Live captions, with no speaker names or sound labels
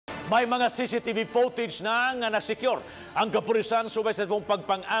May mga CCTV footage na nga na-secure ang kapulisan subay sa itong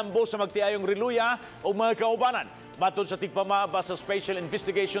pagpang-ambush sa magtiayong Reluya o mga kaubanan. Matod sa tigpamaba sa Special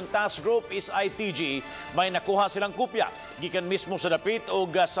Investigation Task Group SITG, may nakuha silang kopya. Gikan mismo sa dapit o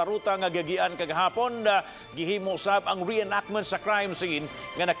sa ruta nga gagian kagahapon, gihimo sab ang reenactment sa crime scene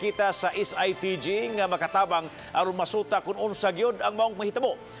nga nakita sa SITG nga makatabang aron masuta kung unsa gyud ang maong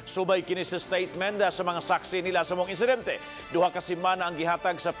mahitabo. Subay kini sa statement sa mga saksi nila sa maong insidente. Duha ka semana ang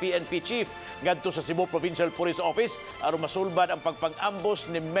gihatag sa PNP chief ngadto sa Cebu Provincial Police Office aron masulbad ang pagpang-ambush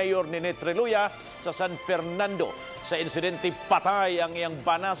ni Mayor Reluya sa San Fernando. Sa insidente, patay ang iyang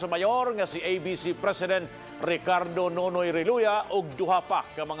bana sa mayor nga si ABC President Ricardo Nonoy Reluya ug duha pa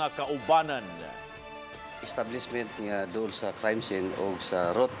ka mga kaubanan. Establishment nga doon sa crime scene o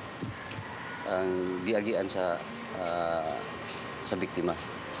sa route ang diagian sa biktima.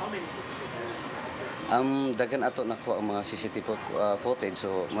 Dagan ato nakuha ang mga CCTV footage,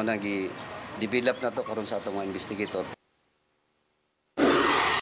 so managi develop na to karon sa atong mga investigator.